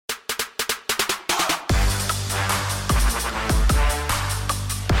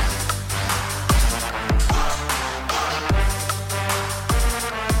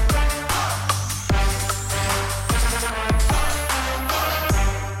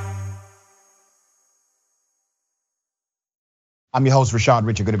I'm your host, Rashad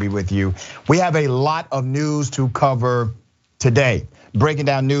Richard, good to be with you. We have a lot of news to cover today. Breaking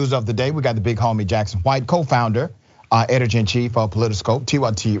down news of the day, we got the big homie Jackson White, co-founder, editor-in-chief of Politiscope,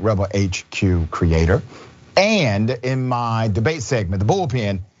 TYT Rebel HQ creator. And in my debate segment, the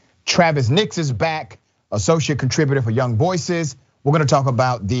bullpen, Travis Nix is back, associate contributor for Young Voices. We're gonna talk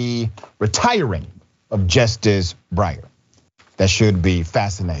about the retiring of Justice Breyer. That should be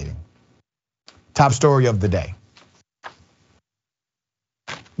fascinating. Top story of the day.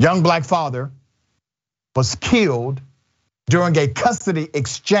 Young black father was killed during a custody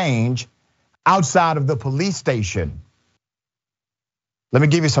exchange outside of the police station. Let me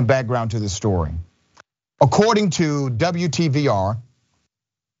give you some background to this story. According to WTVR,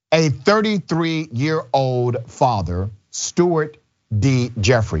 a 33-year-old father, Stuart D.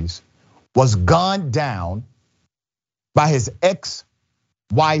 Jeffries, was gunned down by his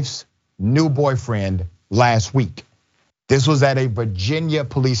ex-wife's new boyfriend last week. This was at a Virginia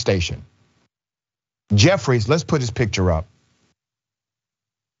police station. Jeffries, let's put his picture up.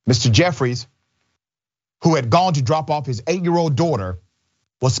 Mr. Jeffries, who had gone to drop off his 8-year-old daughter,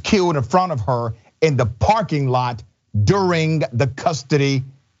 was killed in front of her in the parking lot during the custody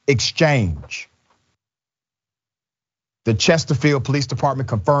exchange. The Chesterfield Police Department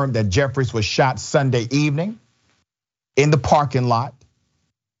confirmed that Jeffries was shot Sunday evening in the parking lot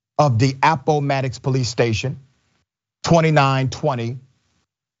of the Appomattox Police Station, 2920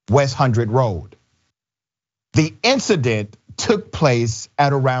 West 100 Road. The incident took place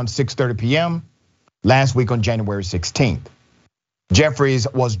at around 6:30 p.m. last week on January 16th. Jeffries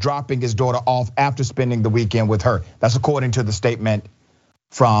was dropping his daughter off after spending the weekend with her. That's according to the statement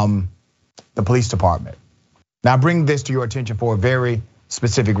from the police department. Now I bring this to your attention for a very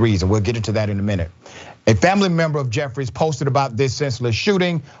specific reason. We'll get into that in a minute. A family member of Jeffries posted about this senseless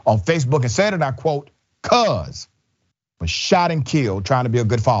shooting on Facebook and said, and I quote, "Cuz was shot and killed trying to be a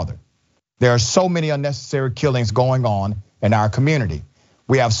good father. There are so many unnecessary killings going on in our community.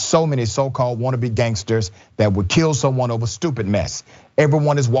 We have so many so-called wannabe gangsters that would kill someone over stupid mess.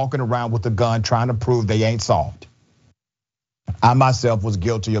 Everyone is walking around with a gun trying to prove they ain't soft. I myself was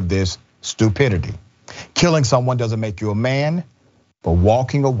guilty of this stupidity. Killing someone doesn't make you a man, but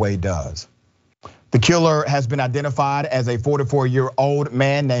walking away does." The killer has been identified as a 44-year-old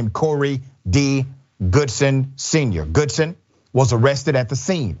man named Corey D. Goodson Sr. Goodson was arrested at the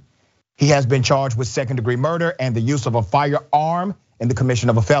scene. He has been charged with second-degree murder and the use of a firearm in the commission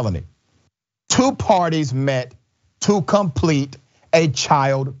of a felony. Two parties met to complete a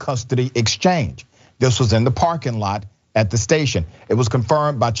child custody exchange. This was in the parking lot at the station. It was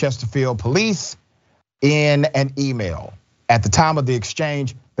confirmed by Chesterfield Police in an email. At the time of the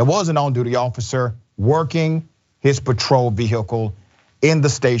exchange, there was an on-duty officer working his patrol vehicle in the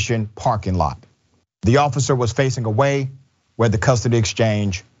station parking lot. The officer was facing away where the custody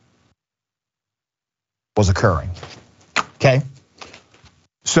exchange was occurring, okay?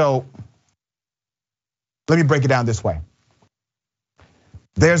 So let me break it down this way.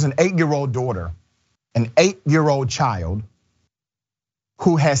 There's an 8-year-old daughter, an 8-year-old child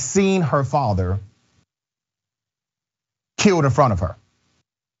who has seen her father killed in front of her.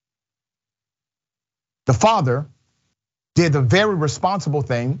 The father did the very responsible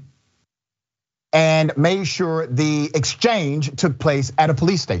thing and made sure the exchange took place at a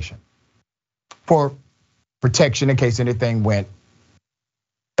police station for protection in case anything went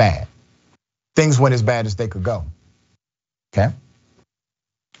bad. Things went as bad as they could go, okay?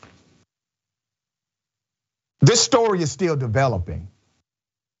 This story is still developing,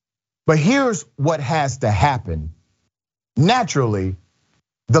 but here's what has to happen. Naturally,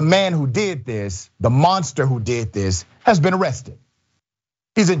 the man who did this, the monster who did this, has been arrested.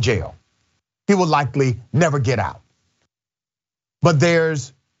 He's in jail. He will likely never get out. But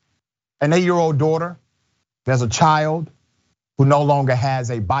there's an 8-year-old daughter, there's a child who no longer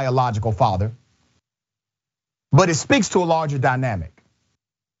has a biological father. But it speaks to a larger dynamic.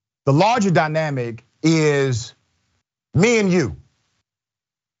 The larger dynamic is me and you,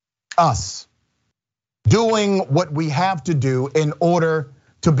 us, doing what we have to do in order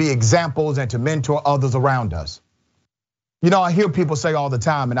to be examples and to mentor others around us. You know, I hear people say all the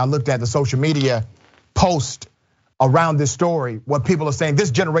time, and I looked at the social media post around this story where people are saying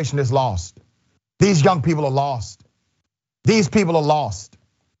this generation is lost. These young people are lost. These people are lost.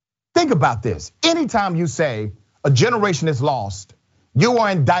 Think about this. Anytime you say a generation is lost, you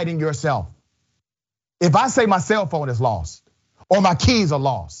are indicting yourself. If I say my cell phone is lost or my keys are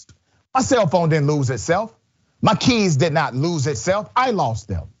lost, my cell phone didn't lose itself. My keys did not lose itself, I lost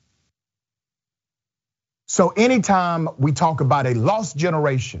them. So anytime we talk about a lost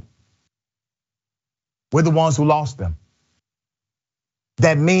generation, we're the ones who lost them.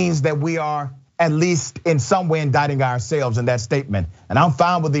 that means that we are at least in some way indicting ourselves in that statement. And I'm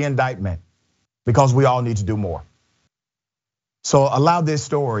fine with the indictment because we all need to do more. So allow this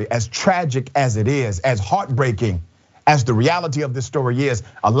story, as tragic as it is, as heartbreaking as the reality of this story is,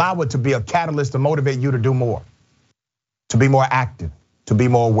 allow it to be a catalyst to motivate you to do more, to be more active, to be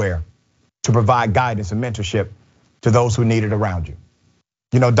more aware, to provide guidance and mentorship to those who need it around you.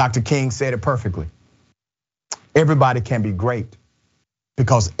 You know, Dr. King said it perfectly. Everybody can be great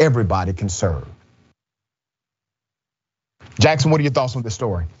because everybody can serve. Jackson, what are your thoughts on this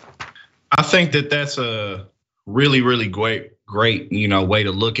story? I think that that's a really, really great, way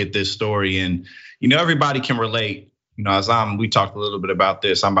to look at this story. And, everybody can relate. As we talked a little bit about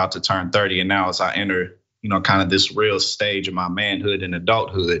this, I'm about to turn 30. And now as I enter, kind of this real stage of my manhood and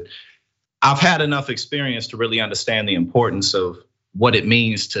adulthood, I've had enough experience to really understand the importance of what it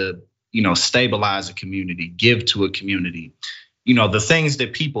means to, stabilize a community, give to a community. The things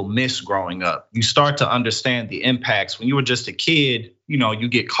that people miss growing up. You start to understand the impacts. When you were just a kid, you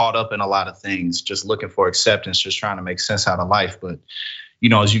get caught up in a lot of things, just looking for acceptance, just trying to make sense out of life. But,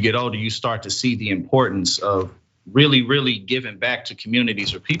 as you get older, you start to see the importance of really, really giving back to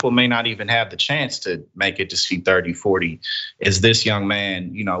communities where people may not even have the chance to make it to see 30, 40. As this young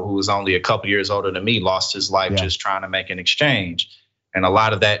man, who was only a couple years older than me, lost his life just trying to make an exchange. And a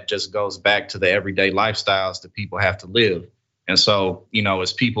lot of that just goes back to the everyday lifestyles that people have to live. And so,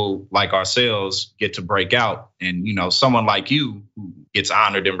 as people like ourselves get to break out and, someone like you who gets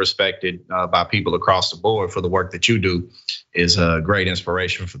honored and respected by people across the board for the work that you do is a great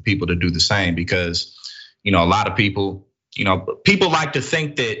inspiration for people to do the same. Because, a lot of people, people like to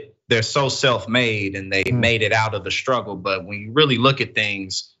think that they're so self-made and they made it out of the struggle. But when you really look at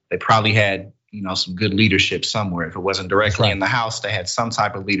things, they probably had, some good leadership somewhere. If it wasn't directly in the house, they had some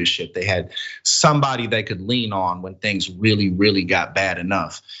type of leadership. They had somebody they could lean on when things really, really got bad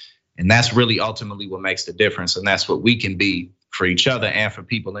enough. And that's really ultimately what makes the difference. And that's what we can be for each other and for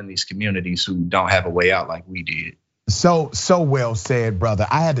people in these communities who don't have a way out like we did. So well said, brother.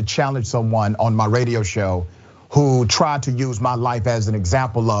 I had to challenge someone on my radio show who tried to use my life as an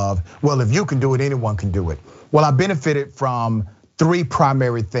example of, well, if you can do it, anyone can do it. Well, I benefited from three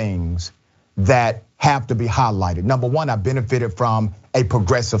primary things that have to be highlighted. Number one, I benefited from a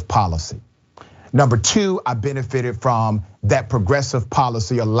progressive policy. Number two, I benefited from that progressive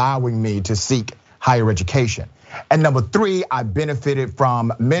policy allowing me to seek higher education. And number three, I benefited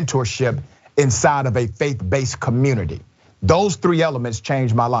from mentorship inside of a faith-based community. Those three elements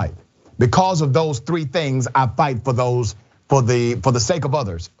changed my life. Because of those three things, I fight for those for the sake of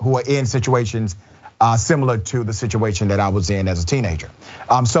others who are in situations similar to the situation that I was in as a teenager.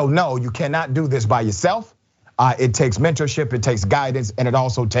 So no, you cannot do this by yourself. It takes mentorship, it takes guidance, and it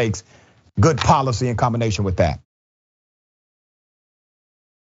also takes good policy in combination with that.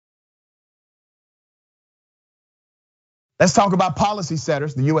 Let's talk about policy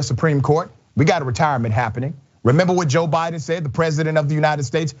setters, the US Supreme Court. We got a retirement happening. Remember what Joe Biden said, the president of the United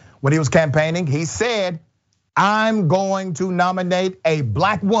States, when he was campaigning? He said, I'm going to nominate a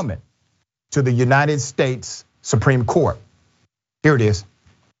black woman to the United States Supreme Court. Here it is.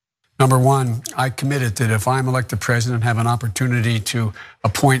 Number one, I committed that if I'm elected president, have an opportunity to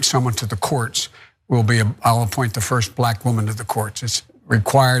appoint someone to the courts, I'll appoint the first black woman to the courts. It's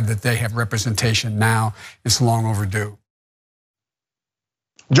required that they have representation now. It's long overdue.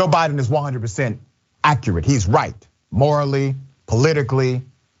 Joe Biden is 100% accurate. He's right, morally, politically,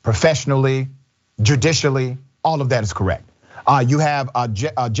 professionally, judicially, all of that is correct. You have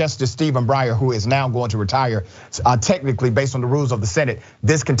Justice Stephen Breyer, who is now going to retire. Technically, based on the rules of the Senate,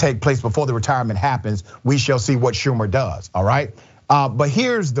 this can take place before the retirement happens. We shall see what Schumer does, all right? But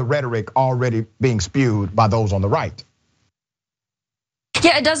here's the rhetoric already being spewed by those on the right.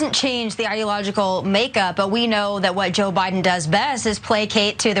 Yeah, it doesn't change the ideological makeup, but we know that what Joe Biden does best is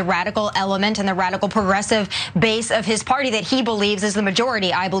placate to the radical element and the radical progressive base of his party that he believes is the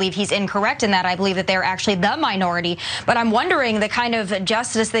majority. I believe he's incorrect in that. I believe that they're actually the minority. But I'm wondering the kind of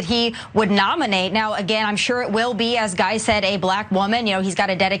justice that he would nominate. Now, again, I'm sure it will be, as Guy said, a black woman. He's got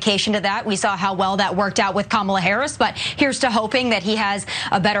a dedication to that. We saw how well that worked out with Kamala Harris, but here's to hoping that he has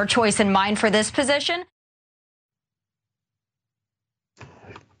a better choice in mind for this position.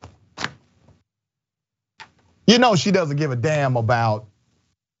 She doesn't give a damn about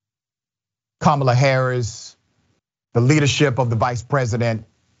Kamala Harris, the leadership of the vice president,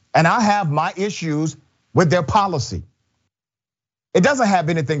 and I have my issues with their policy. It doesn't have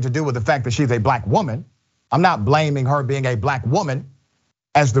anything to do with the fact that she's a black woman. I'm not blaming her being a black woman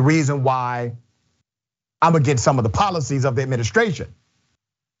as the reason why I'm against some of the policies of the administration.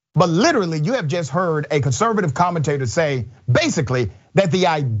 But literally, you have just heard a conservative commentator say, basically, that the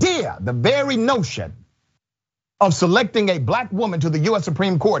idea, the very notion of selecting a black woman to the US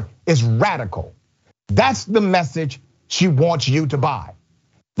Supreme Court is radical. That's the message she wants you to buy.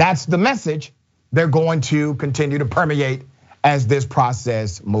 That's the message they're going to continue to permeate as this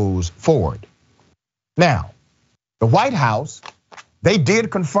process moves forward. Now, the White House, they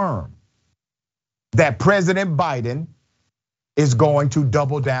did confirm that President Biden is going to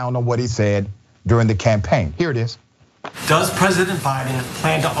double down on what he said during the campaign. Here it is. Does President Biden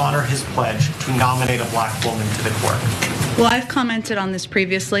plan to honor his pledge to nominate a black woman to the court? Well, I've commented on this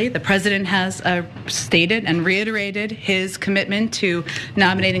previously. The president has stated and reiterated his commitment to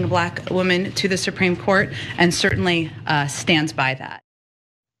nominating a black woman to the Supreme Court, and certainly stands by that.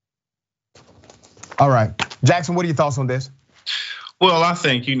 All right, Jackson, what are your thoughts on this? Well, I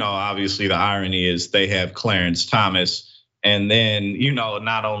think, obviously the irony is they have Clarence Thomas. And then,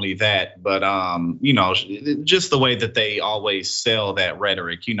 not only that, but, just the way that they always sell that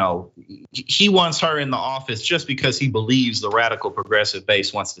rhetoric, he wants her in the office just because he believes the radical progressive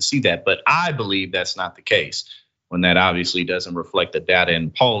base wants to see that. But I believe that's not the case, when that obviously doesn't reflect the data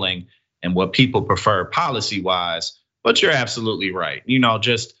in polling and what people prefer policy wise. But you're absolutely right.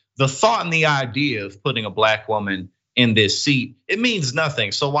 Just the thought and the idea of putting a black woman in this seat, it means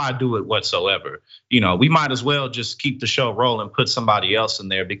nothing. So why do it whatsoever? We might as well just keep the show rolling, put somebody else in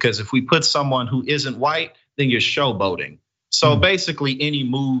there, because if we put someone who isn't white, then you're showboating. So basically any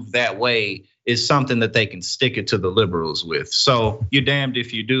move that way is something that they can stick it to the liberals with. So you're damned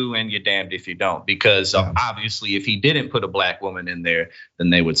if you do and you're damned if you don't, because obviously if he didn't put a black woman in there, then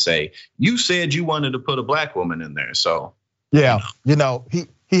they would say, you said you wanted to put a black woman in there. So yeah,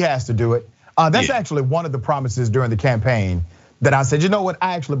 he has to do it. That's actually one of the promises during the campaign that I said, you know what,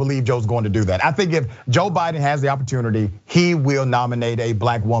 I actually believe Joe's going to do that. I think if Joe Biden has the opportunity, he will nominate a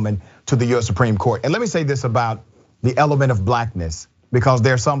black woman to the US Supreme Court. And let me say this about the element of blackness, because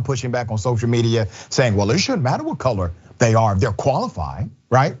there's some pushing back on social media saying, well, it shouldn't matter what color they are, they're qualified,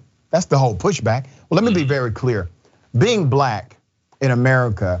 right? That's the whole pushback. Well, let me be very clear. Being black in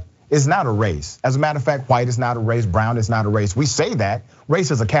America is not a race. As a matter of fact, white is not a race, brown is not a race. We say that,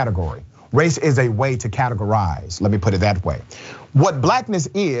 race is a category. Race is a way to categorize, let me put it that way. What blackness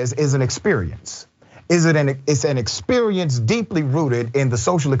is an experience. It's an experience deeply rooted in the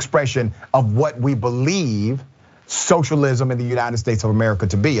social expression of what we believe socialism in the United States of America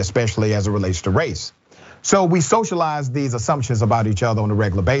to be, especially as it relates to race. So we socialize these assumptions about each other on a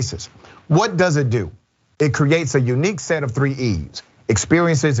regular basis. What does it do? It creates a unique set of 3 E's: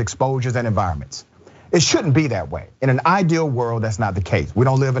 experiences, exposures, and environments. It shouldn't be that way. In an ideal world, that's not the case. We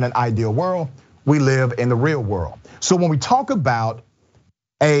don't live in an ideal world, we live in the real world. So when we talk about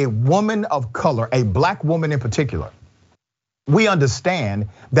a woman of color, a black woman in particular, we understand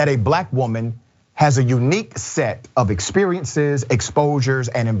that a black woman has a unique set of experiences, exposures,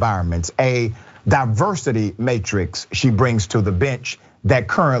 and environments, a diversity matrix she brings to the bench that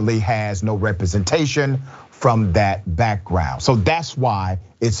currently has no representation from that background. So that's why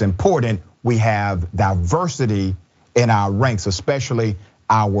it's important we have diversity in our ranks, especially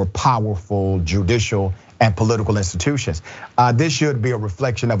our powerful judicial and political institutions. This should be a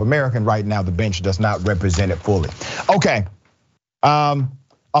reflection of America, and right now the bench does not represent it fully. Okay, a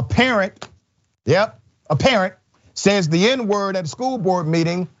parent says the N-word at a school board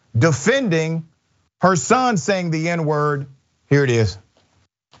meeting, defending her son saying the N-word. Here it is.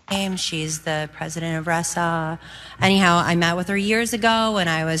 She's the president of RESA. Anyhow, I met with her years ago when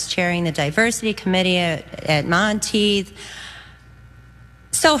I was chairing the diversity committee at Monteith.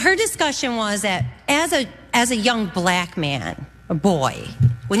 So her discussion was that as a young black man, a boy,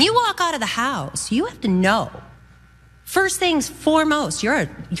 when you walk out of the house, you have to know, first things foremost, you're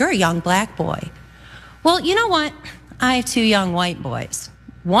a young black boy. Well, you know what? I have 2 young white boys,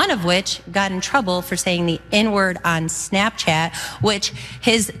 one of which got in trouble for saying the N-word on Snapchat, which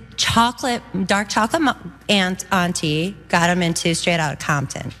his dark chocolate auntie got him into straight out of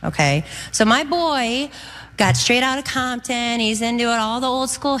Compton, okay? So my boy got straight out of Compton, he's into it, all the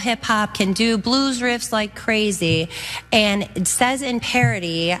old school hip hop, can do blues riffs like crazy, and it says in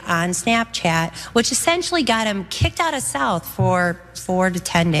parody on Snapchat, which essentially got him kicked out of South for 4 to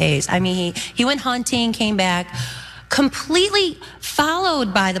 10 days. I mean, he went hunting, came back, completely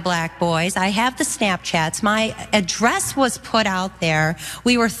followed by the black boys. I have the Snapchats. My address was put out there.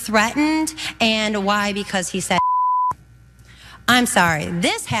 We were threatened, and why? Because he said, I'm sorry,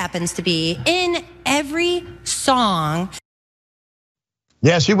 this happens to be in every song.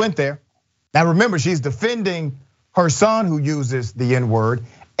 Yeah, she went there. Now remember, she's defending her son who uses the N-word,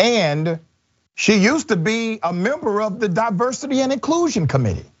 and she used to be a member of the Diversity and Inclusion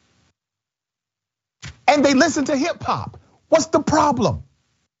Committee. and they listen to hip hop. What's the problem?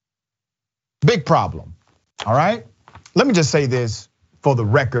 Big problem, all right? Let me just say this for the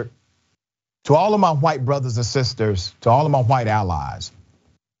record. To all of my white brothers and sisters, to all of my white allies,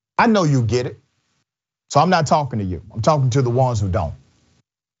 I know you get it. So I'm not talking to you. I'm talking to the ones who don't.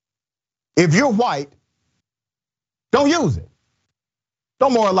 If you're white, don't use it.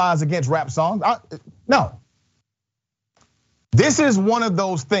 Don't moralize against rap songs. No. This is one of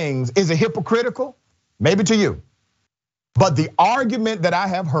those things. Is it hypocritical? Maybe to you. But the argument that I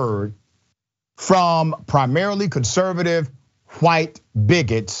have heard from primarily conservative white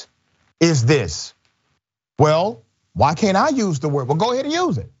bigots is this. Well, why can't I use the word? Well, go ahead and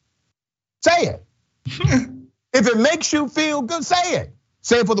use it. Say it. If it makes you feel good, say it.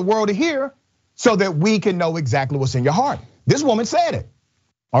 Say it for the world to hear so that we can know exactly what's in your heart. This woman said it,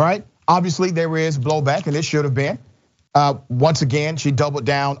 all right? Obviously, there is blowback, and it should have been. Once again, she doubled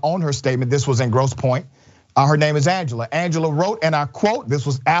down on her statement. This was in Grosse Pointe. Her name is Angela. Angela wrote, and I quote, this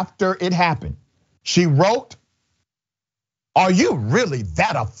was after it happened. She wrote, "Are you really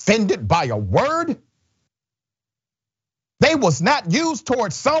that offended by a word? They was not used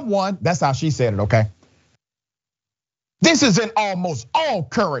towards someone." That's how she said it, okay? "This is in almost all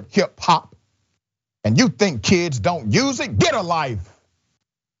current hip hop. And you think kids don't use it? Get a life."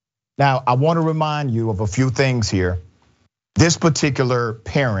 Now, I want to remind you of a few things here. This particular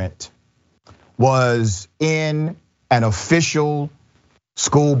parent was in an official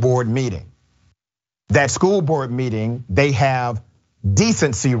school board meeting. That school board meeting, they have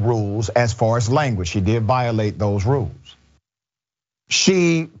decency rules as far as language. She did violate those rules.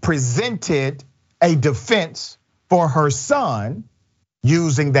 She presented a defense for her son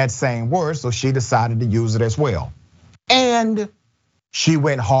using that same word, so she decided to use it as well. And she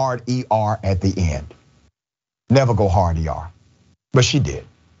went hard ER at the end. Never go hard ER, but she did.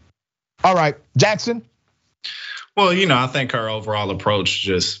 All right, Jackson. Well, I think her overall approach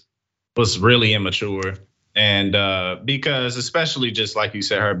just was really immature. And because especially just like you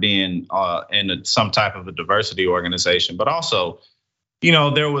said, her being in some type of a diversity organization, but also,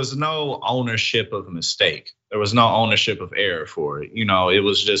 there was no ownership of a mistake. There was no ownership of error for it. It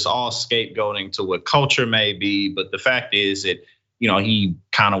was just all scapegoating to what culture may be. But the fact is that, he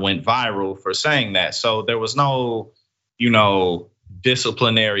kind of went viral for saying that. So there was no,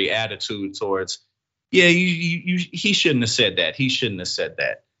 disciplinary attitude towards, he shouldn't have said that. He shouldn't have said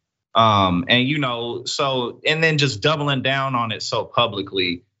that. And then just doubling down on it so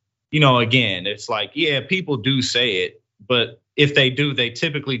publicly, again, it's like, people do say it, but if they do, they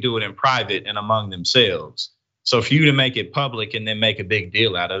typically do it in private and among themselves. So for you to make it public and then make a big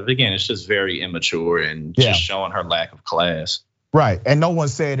deal out of it, again, it's just very immature and just showing her lack of class. Right, and no one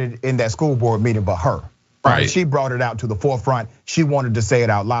said it in that school board meeting but her. Right. She brought it out to the forefront. She wanted to say it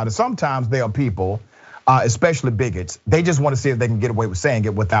out loud. And sometimes there are people, especially bigots, they just want to see if they can get away with saying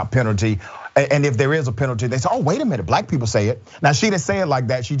it without penalty. And if there is a penalty, they say, "Oh, wait a minute, black people say it." Now, she didn't say it like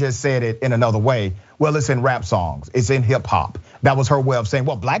that. She just said it in another way. Well, it's in rap songs. It's in hip hop. That was her way of saying,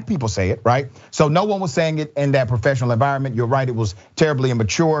 well, black people say it, right? So no one was saying it in that professional environment. You're right, it was terribly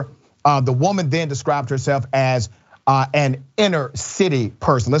immature. The woman then described herself as an inner city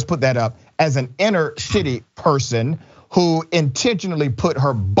person. Let's put that up. As an inner city person who intentionally put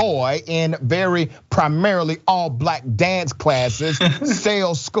her boy in very primarily all black dance classes,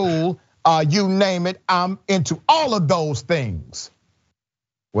 sales school, you name it. I'm into all of those things.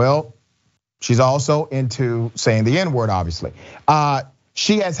 Well, she's also into saying the N-word, obviously.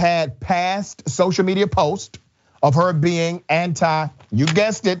 She has had past social media posts of her being anti, you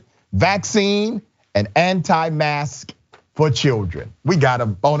guessed it, vaccine and anti-mask for children. We got a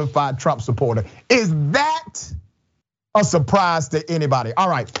bona fide Trump supporter. Is that a surprise to anybody? All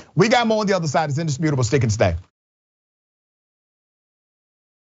right, we got more on the other side. It's indisputable. Stick and stay.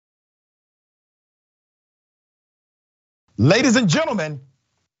 Ladies and gentlemen,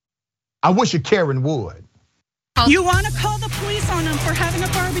 I wish you Karen would. You want to call the police on them for having a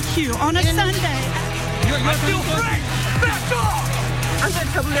barbecue on a Sunday? I feel free. Back off! I'm going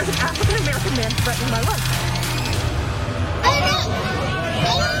to tell them there's an African-American man threatening my life.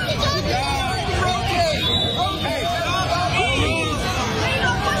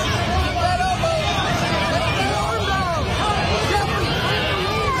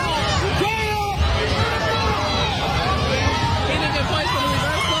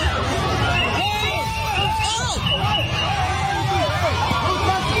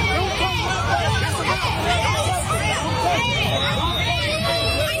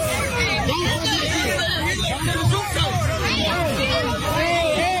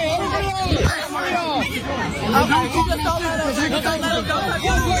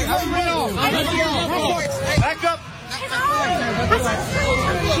 Back up.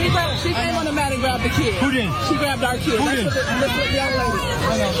 She came on the mat and grabbed the kid. Who did? She grabbed our kid. Who did? The young lady.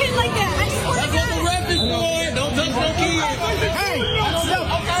 Kid like that. I swear to God. The record, boy. Don't touch no kid. Hey.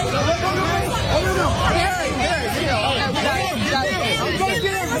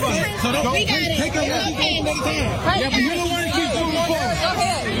 So don't take a yeah, but you don't want to keep moving forward. Go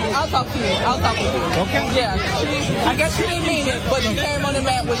ahead. I'll talk to you. Okay. Yeah. I guess she didn't mean it, but she came on the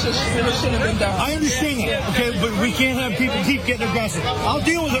mat, which shouldn't have been done. I understand it. Okay, but we can't have people keep getting aggressive. I'll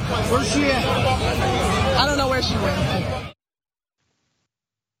deal with it. Where's she at? I don't know where she went.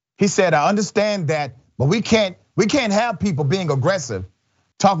 He said, I understand that, but we can't have people being aggressive,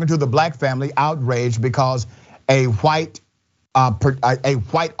 talking to the black family, outraged because a white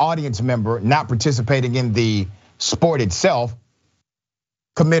audience member not participating in the sport itself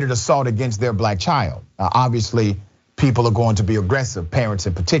committed assault against their black child. Obviously, people are going to be aggressive, parents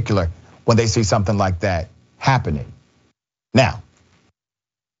in particular, when they see something like that happening. Now,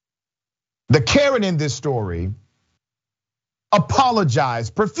 the Karen in this story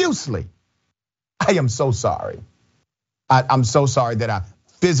apologized profusely. I am so sorry. I'm so sorry that I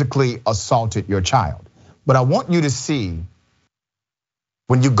physically assaulted your child. But I want you to see,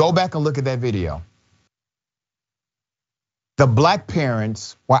 when you go back and look at that video, the black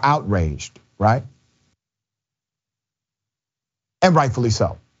parents were outraged, right? And rightfully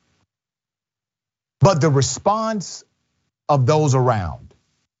so. But the response of those around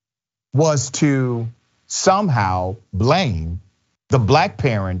was to somehow blame the black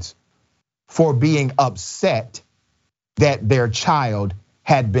parents for being upset that their child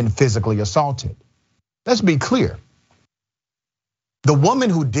had been physically assaulted. Let's be clear. The woman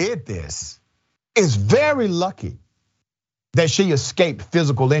who did this is very lucky that she escaped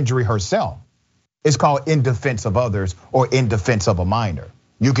physical injury herself. It's called in defense of others or in defense of a minor.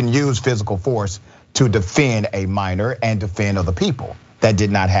 You can use physical force to defend a minor and defend other people. That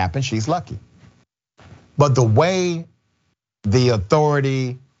did not happen, she's lucky. But the way the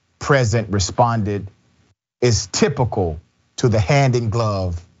authority present responded is typical to the hand in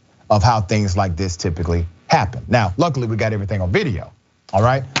glove of how things like this typically happen. Now, luckily we got everything on video, all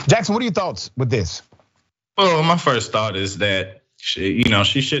right? Jackson, what are your thoughts with this? Well, my first thought is that she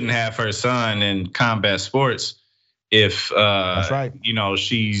shouldn't have her son in combat sports if That's right.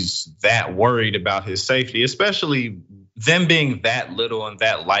 She's that worried about his safety, especially them being that little and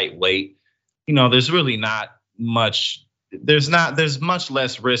that lightweight. There's really not much. There's much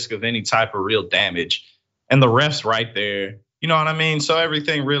less risk of any type of real damage, and the ref's right there. You know what I mean? So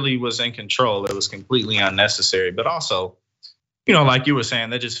everything really was in control. It was completely unnecessary, but also, like you were saying,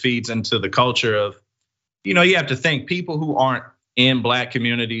 that just feeds into the culture of, you have to think people who aren't in black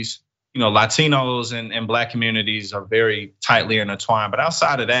communities, Latinos and black communities are very tightly intertwined. But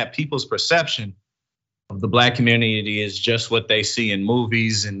outside of that, people's perception of the black community is just what they see in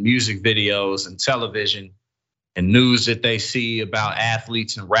movies and music videos and television and news that they see about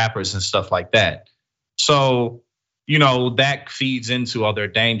athletes and rappers and stuff like that. So, that feeds into, oh, they're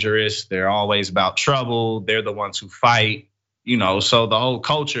dangerous. They're always about trouble. They're the ones who fight, so the whole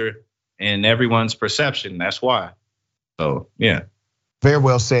culture and everyone's perception, that's why. So, yeah. Very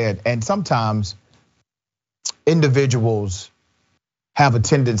well said. And sometimes individuals have a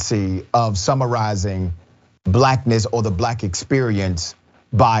tendency of summarizing blackness or the black experience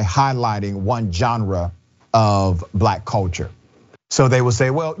by highlighting one genre of black culture. So they will say,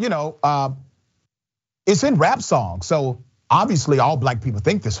 well, it's in rap songs. So obviously all black people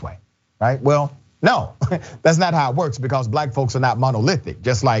think this way, right? Well, no, that's not how it works because black folks are not monolithic,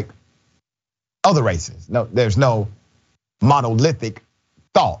 just like other races. No, there's no monolithic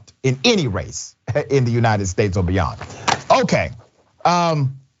thought in any race in the United States or beyond. Okay, I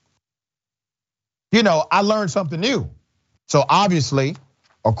learned something new. So obviously,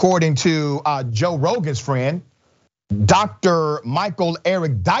 according to Joe Rogan's friend, Dr. Michael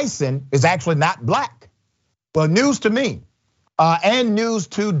Eric Dyson is actually not black. Well, news to me and news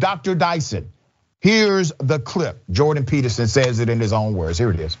to Dr. Dyson. Here's the clip. Jordan Peterson says it in his own words. Here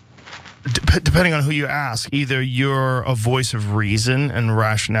it is. Depending on who you ask, either you're a voice of reason and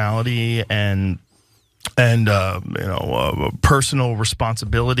rationality and personal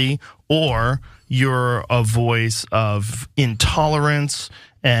responsibility, or you're a voice of intolerance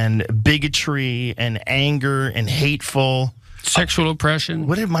and bigotry and anger and hateful sexual oppression.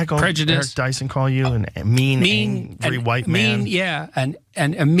 What did Michael prejudice. Eric Dyson call you? A mean angry white man. And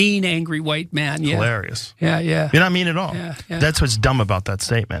a mean angry white man. Yeah. Hilarious. Yeah. You're not mean at all. Yeah. That's what's dumb about that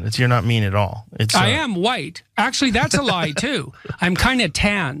statement. It's you're not mean at all. I am white. Actually, that's a lie too. I'm kind of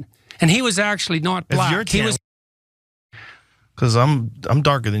tan, and he was actually not black. He was. because I'm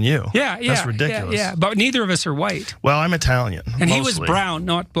darker than you. Yeah, that's ridiculous. Yeah, but neither of us are white. Well, I'm Italian, and mostly. He was brown,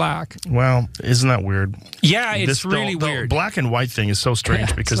 not black. Well, isn't that weird? Yeah, it's really weird. The black and white thing is so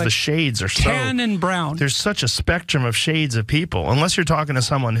strange because like the shades are so tan and brown. There's such a spectrum of shades of people. Unless you're talking to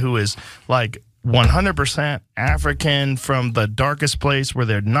someone who is like 100% African from the darkest place where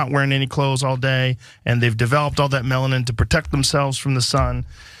they're not wearing any clothes all day and they've developed all that melanin to protect themselves from the sun.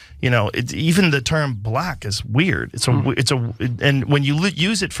 You know, even the term black is weird. And when you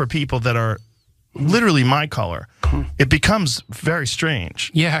use it for people that are literally my color, it becomes very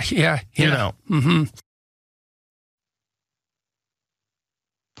strange. Yeah. You know.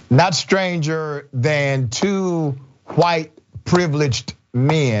 Not stranger than two white privileged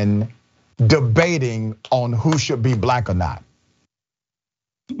men debating on who should be black or not.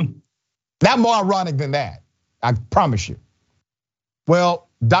 Not more ironic than that, I promise you. Well,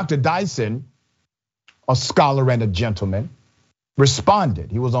 Dr. Dyson, a scholar and a gentleman,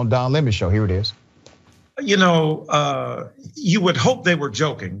 responded. He was on Don Lemon's show. Here it is. You know, you would hope they were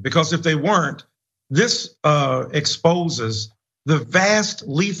joking, because if they weren't, this exposes the vast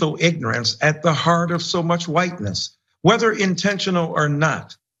lethal ignorance at the heart of so much whiteness, whether intentional or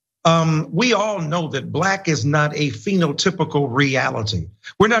not. We all know that black is not a phenotypical reality.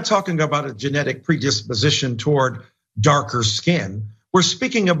 We're not talking about a genetic predisposition toward darker skin. We're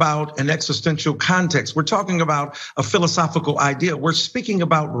speaking about an existential context. We're talking about a philosophical idea. We're speaking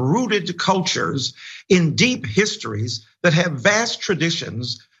about rooted cultures in deep histories that have vast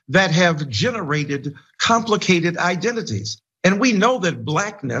traditions that have generated complicated identities. And we know that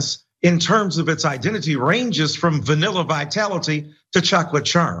blackness, in terms of its identity, ranges from vanilla vitality to chocolate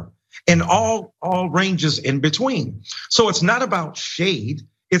charm, and all ranges in between. So it's not about shade.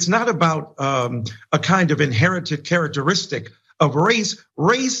 It's not about a kind of inherited characteristic of race.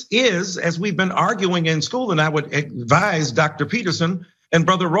 Race is, as we've been arguing in school, and I would advise Dr. Peterson and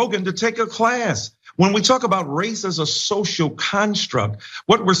Brother Rogan to take a class. When we talk about race as a social construct,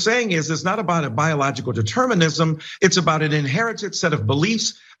 what we're saying is it's not about a biological determinism. It's about an inherited set of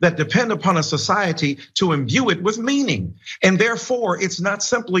beliefs that depend upon a society to imbue it with meaning. And therefore, it's not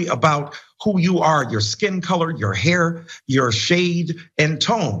simply about who you are, your skin color, your hair, your shade and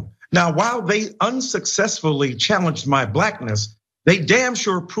tone. Now, while they unsuccessfully challenged my blackness, they damn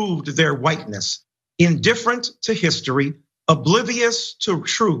sure proved their whiteness. Indifferent to history, oblivious to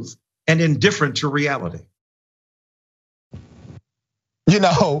truth, and indifferent to reality. You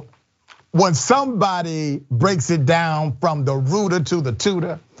know, when somebody breaks it down from the rooter to the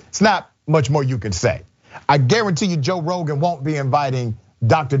tutor, it's not much more you can say. I guarantee you Joe Rogan won't be inviting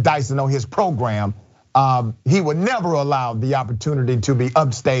Dr. Dyson on his program. He would never allow the opportunity to be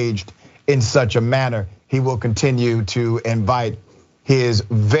upstaged in such a manner. He will continue to invite his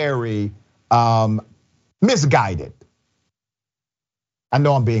very misguided, I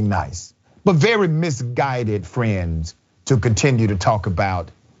know I'm being nice, but very misguided friends to continue to talk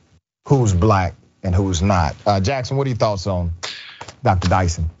about who's black and who's not. Jackson, what are your thoughts on Dr.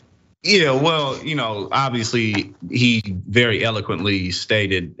 Dyson? Yeah, well, you know, obviously he very eloquently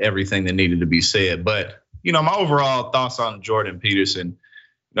stated everything that needed to be said. But, you know, my overall thoughts on Jordan Peterson,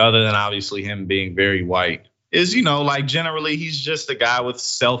 other than obviously him being very white, is, you know, like generally he's just a guy with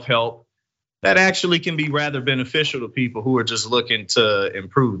self-help that actually can be rather beneficial to people who are just looking to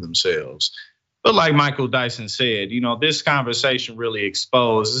improve themselves. But like Michael Dyson said, you know, this conversation really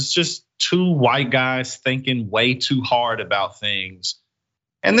exposed, it's just two white guys thinking way too hard about things.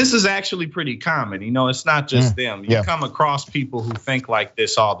 And this is actually pretty common. You know, it's not just them. You come across people who think like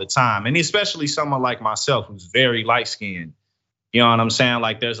this all the time. And especially someone like myself who's very light skinned. You know what I'm saying?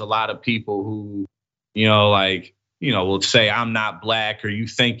 Like there's a lot of people who, you know, like, you know, will say I'm not black or you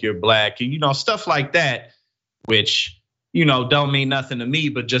think you're black, and you know, stuff like that, which, you know, don't mean nothing to me,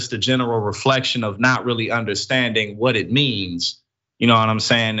 but just a general reflection of not really understanding what it means. You know what I'm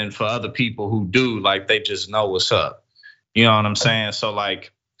saying? And for other people who do, like they just know what's up. You know what I'm saying? So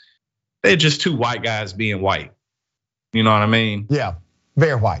like, they're just two white guys being white. You know what I mean? Yeah,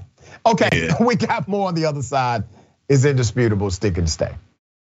 very white. Okay, we got more on the other side. Is indisputable, stick and stay.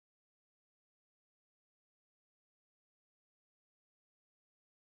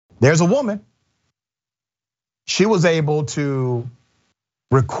 There's a woman. She was able to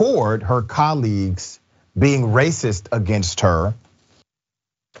record her colleagues being racist against her.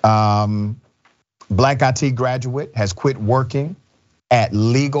 Black IT graduate has quit working at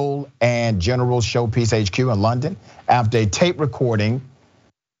Legal and General Showpiece HQ in London after a tape recording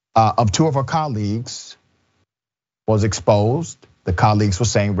of two of her colleagues was exposed. The colleagues were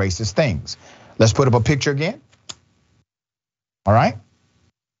saying racist things. Let's put up a picture again. All right.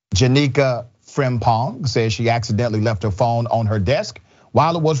 Janika Frimpong says she accidentally left her phone on her desk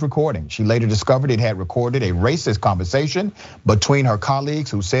while it was recording. She later discovered it had recorded a racist conversation between her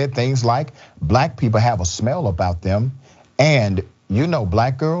colleagues who said things like, black people have a smell about them, and you know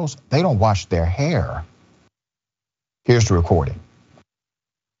black girls, they don't wash their hair. Here's the recording.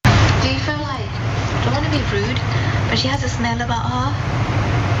 Do you feel like, I don't want to be rude, but she has a smell about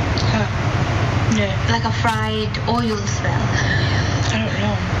her? Yeah. Like a fried oil smell. I don't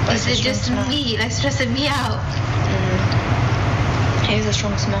know. Is it just me, like stressing me out? It is a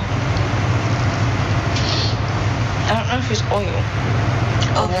strong smell. I don't know if it's oil.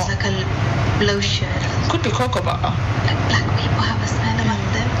 Or it's like a lotion. Could be cocoa butter. Like black people have a smell about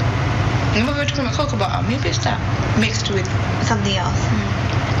them. Remember we were talking about cocoa butter? Maybe it's that mixed with something else.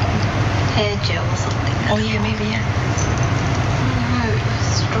 Hair gel or something. Oh yeah, maybe, yeah. No,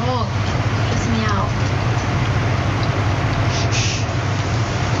 it's strong. Stress me out.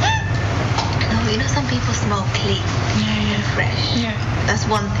 No, you know some people smell clean. Yeah. And fresh. Yeah. That's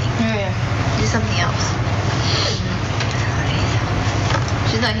one thing. Yeah. Do something else. Sorry.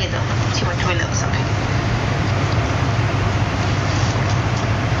 She's not here though. She went to toilet or something.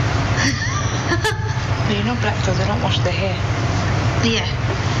 But you know black girls, they don't wash their hair. Yeah.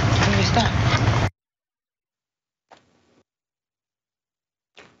 Maybe it's that.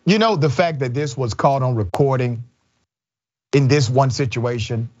 You know, the fact that this was caught on recording in this one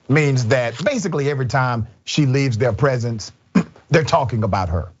situation means that basically every time she leaves their presence, they're talking about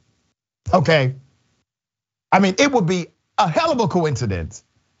her. Okay. I mean, it would be a hell of a coincidence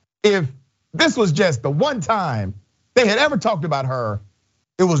if this was just the one time they had ever talked about her,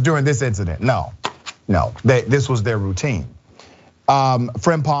 it was during this incident. No, this was their routine.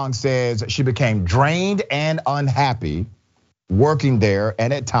 Frimpong says she became drained and unhappy working there,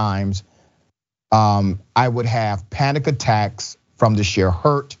 and at times, I would have panic attacks from the sheer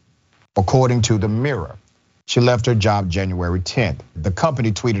hurt, according to the Mirror. She left her job January 10th. The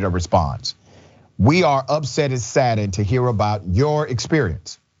company tweeted a response. We are upset and saddened to hear about your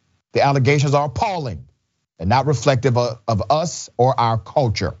experience. The allegations are appalling and not reflective of us or our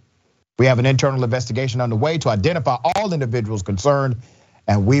culture. We have an internal investigation underway to identify all individuals concerned,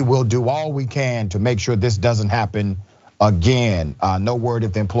 and we will do all we can to make sure this doesn't happen again. No word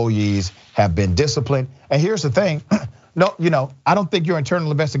if the employees have been disciplined. And here's the thing, no, I don't think your internal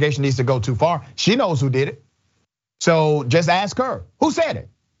investigation needs to go too far. She knows who did it. So just ask her, who said it?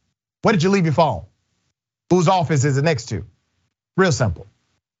 Where did you leave your phone? Whose office is it next to? Real simple.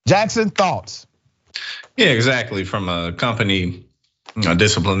 Jackson, thoughts? Yeah, exactly. From a company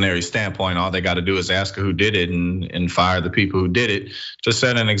disciplinary standpoint, all they got to do is ask her who did it and fire the people who did it to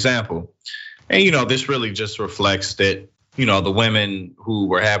set an example. And this really just reflects that, the women who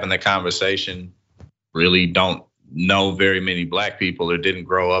were having the conversation really don't know very many black people or didn't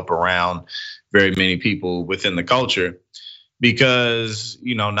grow up around very many people within the culture, because,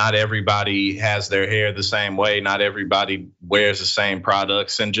 not everybody has their hair the same way. Not everybody wears the same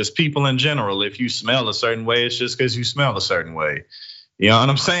products, and just people in general, if you smell a certain way, it's just because you smell a certain way. You know what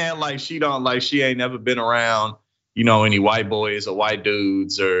I'm saying? Like she ain't never been around, any white boys or white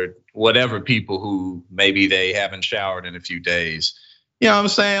dudes or whatever people who maybe they haven't showered in a few days. You know what I'm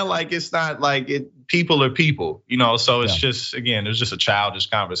saying? Like it's not like people are people, so it's just, again, it's just a childish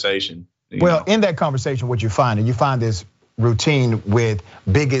conversation. Well, in that conversation, what you find this routine with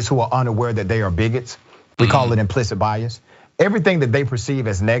bigots who are unaware that they are bigots. We call it implicit bias. Everything that they perceive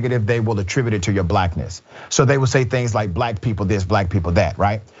as negative, they will attribute it to your blackness. So they will say things like black people this, black people that,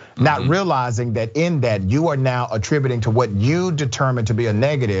 right? Not realizing that in that you are now attributing to what you determine to be a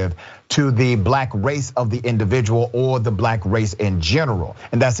negative to the black race of the individual or the black race in general.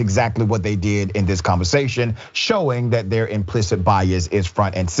 And that's exactly what they did in this conversation, showing that their implicit bias is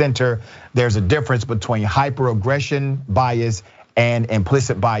front and center. There's a difference between hyperaggression bias and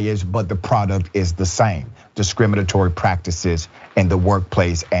implicit bias, but the product is the same: discriminatory practices in the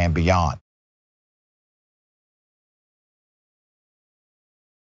workplace and beyond.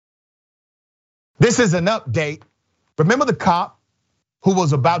 This is an update. Remember the cop who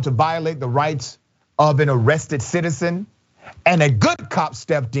was about to violate the rights of an arrested citizen? And a good cop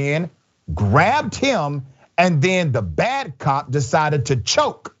stepped in, grabbed him, and then the bad cop decided to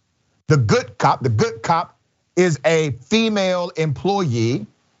choke the good cop. The good cop is a female employee.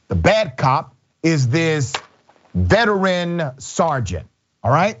 The bad cop is this veteran sergeant,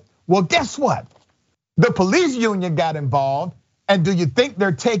 all right? Well, guess what? The police union got involved, and do you think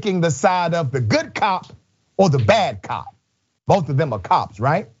they're taking the side of the good cop or the bad cop? Both of them are cops,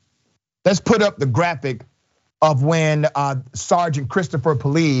 right? Let's put up the graphic of when Sergeant Christopher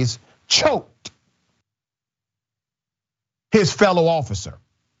Police choked his fellow officer.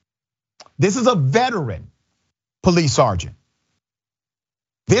 This is a veteran police sergeant.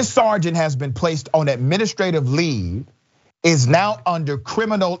 This sergeant has been placed on administrative leave, is now under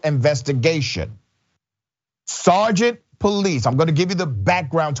criminal investigation. Sergeant police, I'm gonna give you the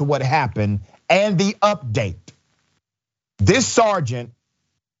background to what happened and the update. This sergeant,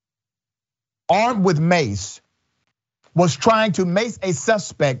 armed with mace, was trying to mace a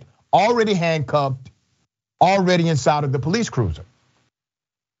suspect already handcuffed, already inside of the police cruiser.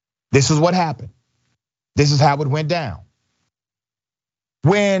 This is what happened. This is how it went down.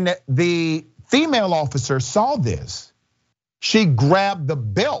 When the female officer saw this, she grabbed the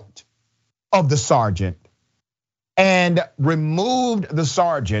belt of the sergeant and removed the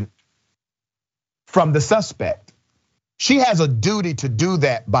sergeant from the suspect. She has a duty to do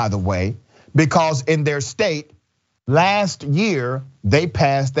that, by the way, because in their state, last year, they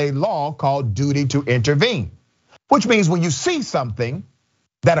passed a law called duty to intervene, which means when you see something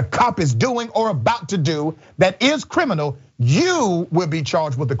that a cop is doing or about to do that is criminal, you will be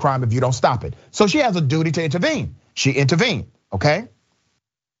charged with the crime if you don't stop it. So she has a duty to intervene. She intervened, okay?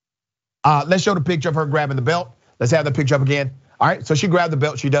 Let's show the picture of her grabbing the belt. Let's have the picture up again. All right, so she grabbed the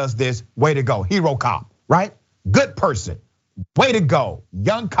belt, she does this, way to go, hero cop, right? Good person, way to go.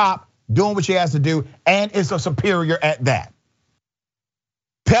 Young cop doing what she has to do, and is a superior at that.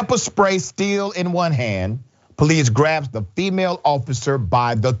 Pepper spray still in one hand, police grabs the female officer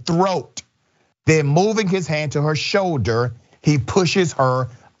by the throat. Then moving his hand to her shoulder, he pushes her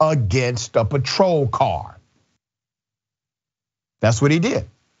against a patrol car. That's what he did,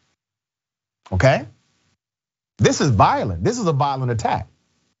 okay? This is violent, this is a violent attack.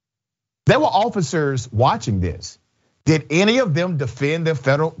 There were officers watching this. Did any of them defend their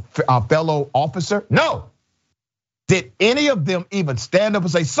fellow officer? No. Did any of them even stand up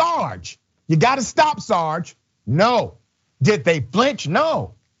and say, Sarge, you gotta stop, Sarge? No. Did they flinch?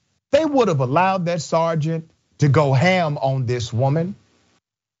 No. They would have allowed that sergeant to go ham on this woman,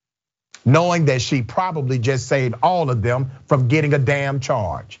 knowing that she probably just saved all of them from getting a damn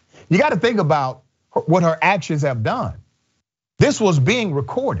charge. You gotta think about what her actions have done. This was being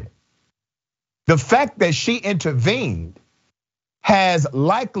recorded. The fact that she intervened has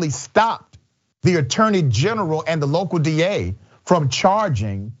likely stopped the attorney general and the local DA from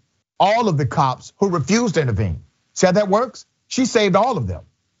charging all of the cops who refused to intervene. See how that works? She saved all of them.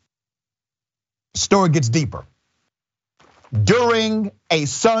 Story gets deeper. During a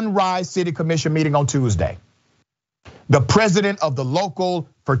Sunrise City Commission meeting on Tuesday, the president of the local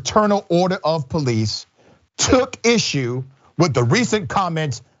Fraternal Order of Police took issue with the recent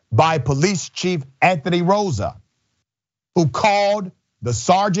comments by Police Chief Anthony Rosa, who called the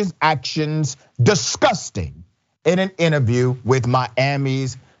sergeant's actions disgusting in an interview with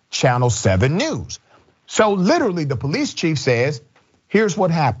Miami's Channel 7 News. So literally the police chief says, here's what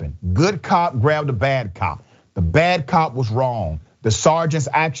happened. Good cop grabbed a bad cop. The bad cop was wrong. The sergeant's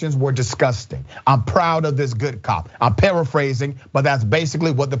actions were disgusting. I'm proud of this good cop. I'm paraphrasing, but that's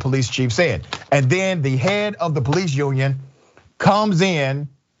basically what the police chief said. And then the head of the police union comes in,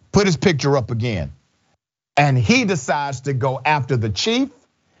 put his picture up again, and he decides to go after the chief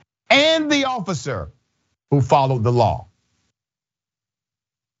and the officer who followed the law.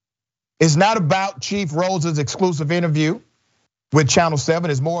 It's not about Chief Rosa's exclusive interview with Channel 7.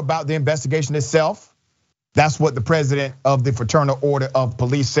 It's more about the investigation itself. That's what the president of the Fraternal Order of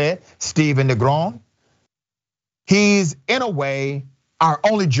Police said, Stephen Negron. He's, in a way, our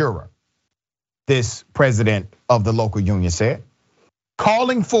only juror, this president of the local union said,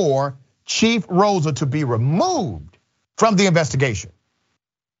 calling for Chief Rosa to be removed from the investigation.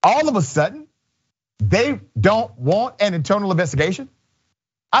 All of a sudden, they don't want an internal investigation.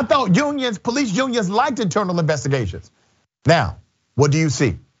 I thought unions, police unions liked internal investigations. Now, what do you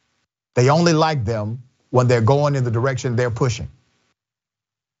see? They only like them when they're going in the direction they're pushing.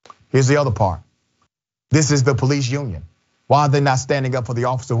 Here's the other part. This is the police union. Why are they not standing up for the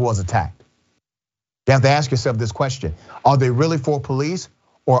officer who was attacked? You have to ask yourself this question. Are they really for police,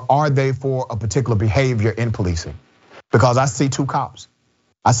 or are they for a particular behavior in policing? Because I see two cops.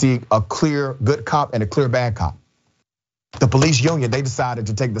 I see a clear good cop and a clear bad cop. The police union, they decided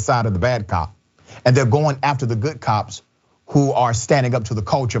to take the side of the bad cop, and they're going after the good cops who are standing up to the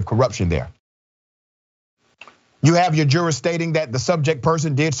culture of corruption there. You have your juror stating that the subject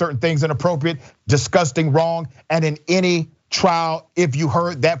person did certain things inappropriate, disgusting, wrong, and in any trial, if you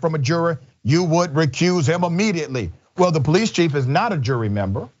heard that from a juror, you would recuse him immediately. Well, the police chief is not a jury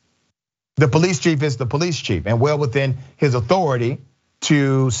member. The police chief is the police chief, and well within his authority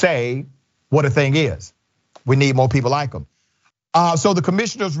to say what a thing is. We need more people like him. So the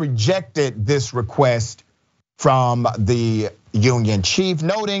commissioners rejected this request from the union chief,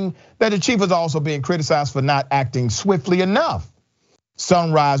 noting that the chief is also being criticized for not acting swiftly enough.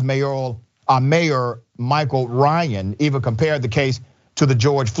 Sunrise Mayor Michael Ryan even compared the case to the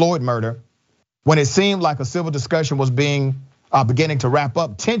George Floyd murder. When it seemed like a civil discussion was beginning to wrap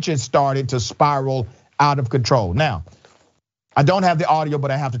up, tension started to spiral out of control. Now, I don't have the audio, but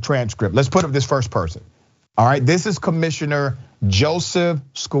I have the transcript. Let's put up this first person. All right, this is Commissioner Joseph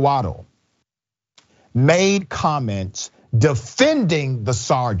Scuato. Made comments defending the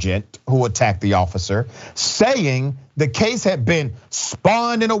sergeant who attacked the officer, saying the case had been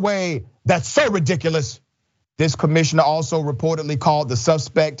spun in a way that's so ridiculous. This commissioner also reportedly called the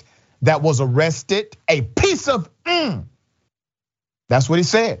suspect that was arrested a piece of That's what he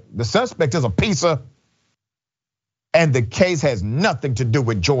said. The suspect is a piece of, and the case has nothing to do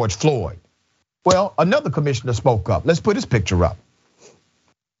with George Floyd. Well, another commissioner spoke up. Let's put his picture up.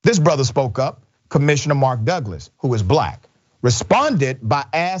 This brother spoke up, Commissioner Mark Douglas, who is black, responded by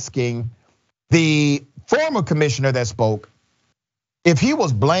asking the former commissioner that spoke if he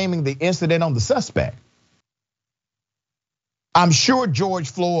was blaming the incident on the suspect. I'm sure George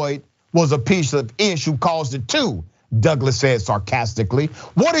Floyd was a piece of ish who caused it too, Douglas said sarcastically.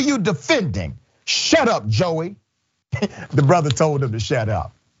 What are you defending? Shut up, Joey. The brother told him to shut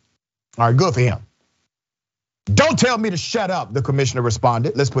up. All right, good for him. Don't tell me to shut up, the commissioner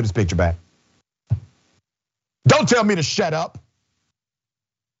responded. Let's put his picture back. Don't tell me to shut up.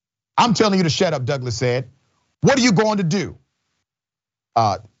 I'm telling you to shut up, Douglas said. What are you going to do?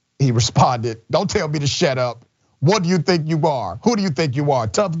 He responded, don't tell me to shut up. What do you think you are? Who do you think you are?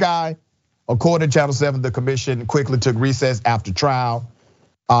 Tough guy? According to Channel 7, the commission quickly took recess after trial.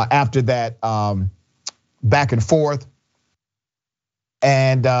 After that, back and forth.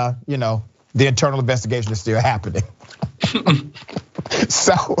 And the internal investigation is still happening.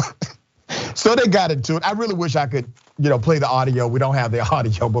 So they got into it. I really wish I could, play the audio. We don't have the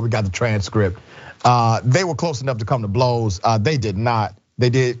audio, but we got the transcript. They were close enough to come to blows. They did not. They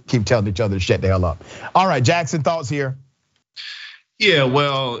did keep telling each other to shut the hell up. All right, Jackson, thoughts here? Yeah,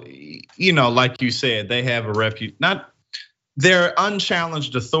 well, like you said, they have a their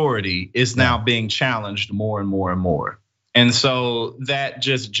unchallenged authority is now being challenged more and more and more. And so that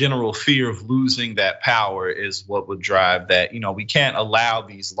just general fear of losing that power is what would drive that. We can't allow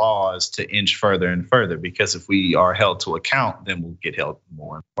these laws to inch further and further, because if we are held to account, then we'll get held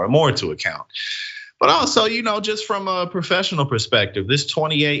more and more to account. But also, just from a professional perspective, this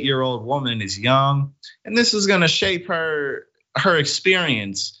 28-year-old woman is young, and this is gonna shape her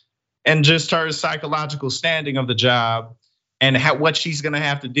experience and just her psychological standing of the job and what she's gonna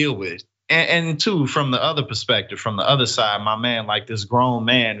have to deal with. And two, from the other perspective, from the other side, my man, like this grown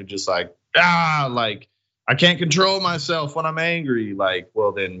man who just like I can't control myself when I'm angry. Like,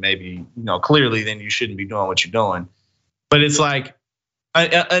 well, then maybe, clearly then you shouldn't be doing what you're doing. But it's like,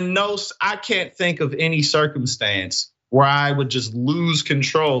 I can't think of any circumstance where I would just lose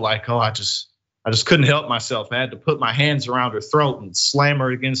control. Like, I just couldn't help myself. I had to put my hands around her throat and slam her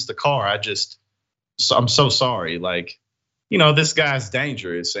against the car. I'm so sorry. Like, this guy's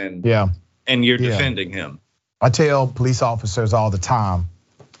dangerous, and you're defending him. I tell police officers all the time,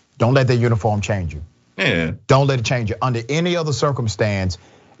 don't let their uniform change you. Yeah. Don't let it change you. Under any other circumstance,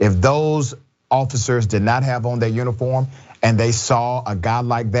 if those officers did not have on their uniform and they saw a guy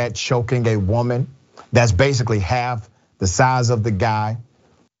like that choking a woman that's basically half the size of the guy,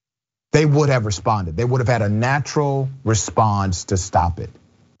 they would have responded. They would have had a natural response to stop it.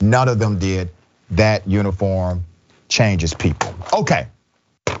 None of them did. That uniform changes people. Okay.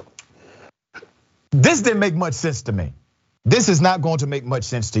 This didn't make much sense to me. This is not going to make much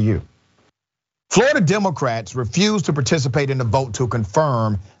sense to you. Florida Democrats refused to participate in the vote to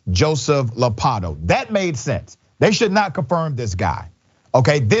confirm Joseph Lopado. That made sense. They should not confirm this guy.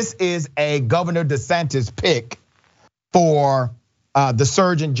 Okay, this is a Governor DeSantis pick for the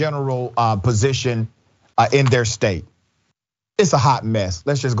Surgeon General position in their state. It's a hot mess.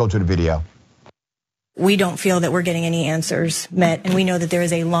 Let's just go to the video. We don't feel that we're getting any answers met, and we know that there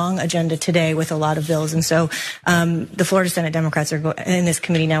is a long agenda today with a lot of bills. And so the Florida Senate Democrats are in this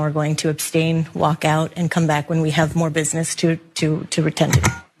committee now are going to abstain, walk out, and come back when we have more business to attend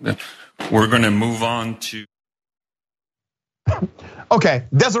to. We're going to move on to. Okay,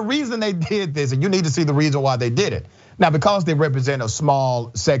 there's a reason they did this, and you need to see the reason why they did it. Now, because they represent a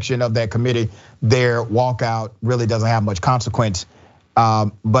small section of that committee, their walkout really doesn't have much consequence.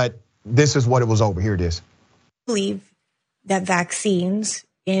 But this is what it was over. Here it is. I believe that vaccines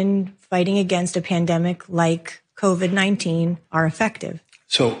in fighting against a pandemic like COVID-19 are effective.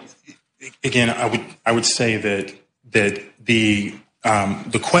 So again, I would say that the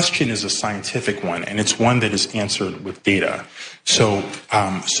the question is a scientific one, and it's one that is answered with data. So,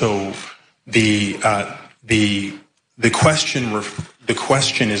 the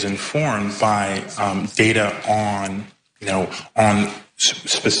question is informed by data on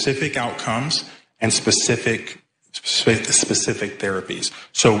specific outcomes and specific therapies.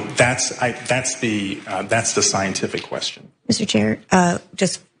 So that's the scientific question. Mr. Chair,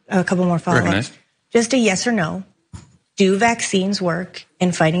 just a couple more follow-ups. Just a yes or no. Do vaccines work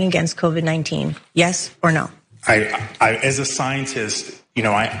in fighting against COVID-19? Yes or no? I as a scientist,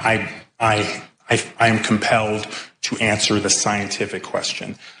 I am compelled to answer the scientific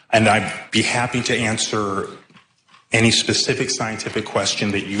question, and I'd be happy to answer any specific scientific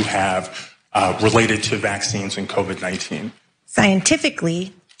question that you have related to vaccines and COVID-19.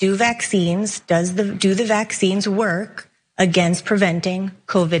 Scientifically, do the vaccines work against preventing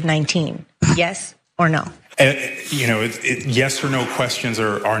COVID-19? Yes or no? Yes or no questions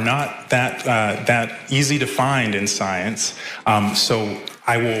are not that easy to find in science. So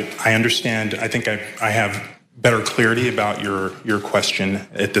I understand. I think I have better clarity about your question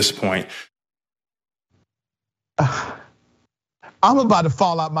at this point. I'm about to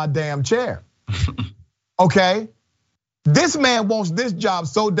fall out my damn chair. Okay? This man wants this job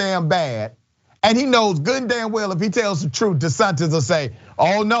so damn bad, and he knows good and damn well if he tells the truth, DeSantis will say,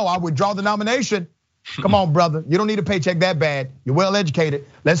 oh no, I withdraw the nomination. Come on, brother. You don't need a paycheck that bad. You're well educated.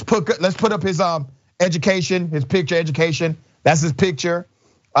 Let's put up his education, his picture education. That's his picture.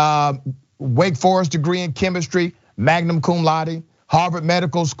 Wake Forest degree in chemistry, magna cum laude, Harvard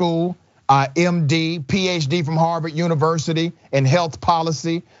Medical School, MD, PhD from Harvard University in health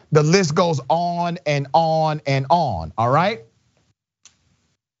policy. The list goes on and on and on, all right?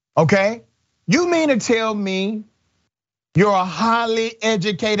 Okay? You mean to tell me you're a highly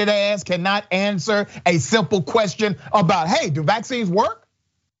educated ass cannot answer a simple question about, hey, do vaccines work?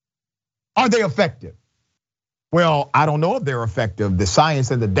 Are they effective? Well, I don't know if they're effective. The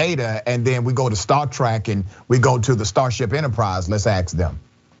science and the data, and then we go to Star Trek and we go to the Starship Enterprise. Let's ask them.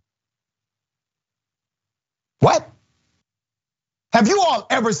 What? Have you all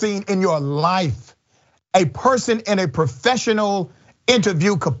ever seen in your life a person in a professional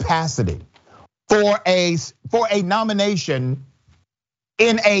interview capacity for a nomination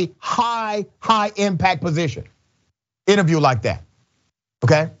in a high impact position interview like that?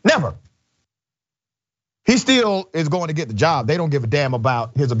 Okay, never. He still is going to get the job. They don't give a damn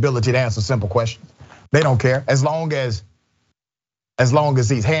about his ability to answer simple questions. They don't care as long as he's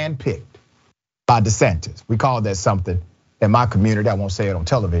handpicked by DeSantis. We call that something in my community. I won't say it on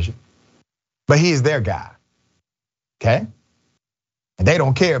television, but he is their guy. Okay, and they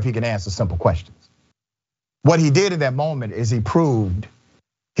don't care if he can answer simple questions. What he did in that moment is he proved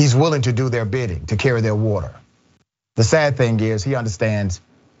he's willing to do their bidding, to carry their water. The sad thing is he understands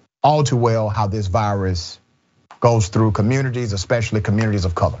all too well how this virus goes through communities, especially communities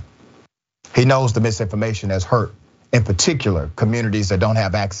of color. He knows the misinformation has hurt, in particular, communities that don't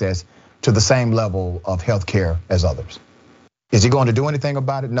have access to the same level of health care as others. Is he going to do anything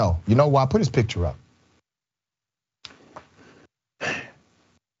about it? No. You know why? Put his picture up.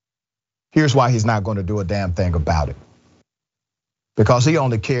 Here's why he's not going to do a damn thing about it. Because he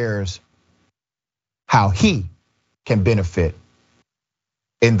only cares how he can benefit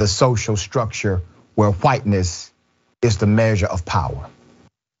in the social structure where whiteness is the measure of power.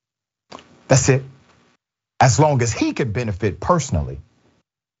 That's it. As long as he can benefit personally.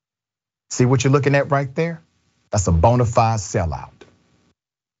 See what you're looking at right there? That's a bona fide sellout.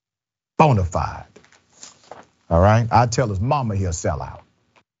 Bona fide. All right, I tell his mama he'll sell out.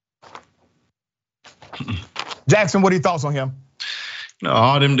 Jackson, what are your thoughts on him?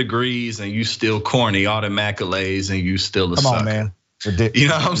 All them degrees and you still corny, all them accolades and you still a sucker. Come on, man. You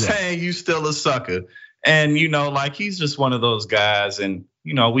know what I'm saying? You still a sucker. And like he's just one of those guys, and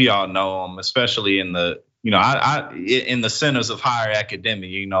we all know him, especially in the, in the centers of higher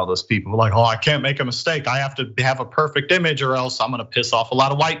academia, those people are like, oh, I can't make a mistake. I have to have a perfect image or else I'm gonna piss off a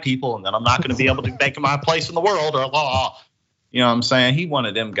lot of white people and then I'm not gonna be able to make my place in the world or law. You know what I'm saying? He one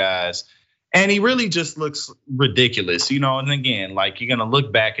of them guys. And he really just looks ridiculous, and again, like you're gonna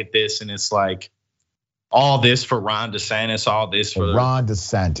look back at this and it's like, all this for Ron DeSantis, all this for Ron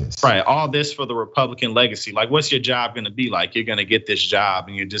DeSantis. Right, all this for the Republican legacy. Like, what's your job gonna be like? You're gonna get this job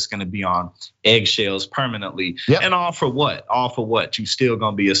and you're just gonna be on eggshells permanently. Yep. And all for what? All for what? You still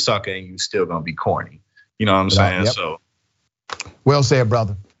gonna be a sucker and you still gonna be corny. You know what I'm saying? Yep. So. Well said,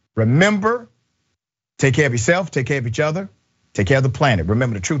 brother. Remember, take care of yourself, take care of each other, take care of the planet.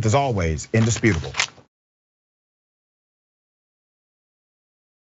 Remember, the truth is always indisputable.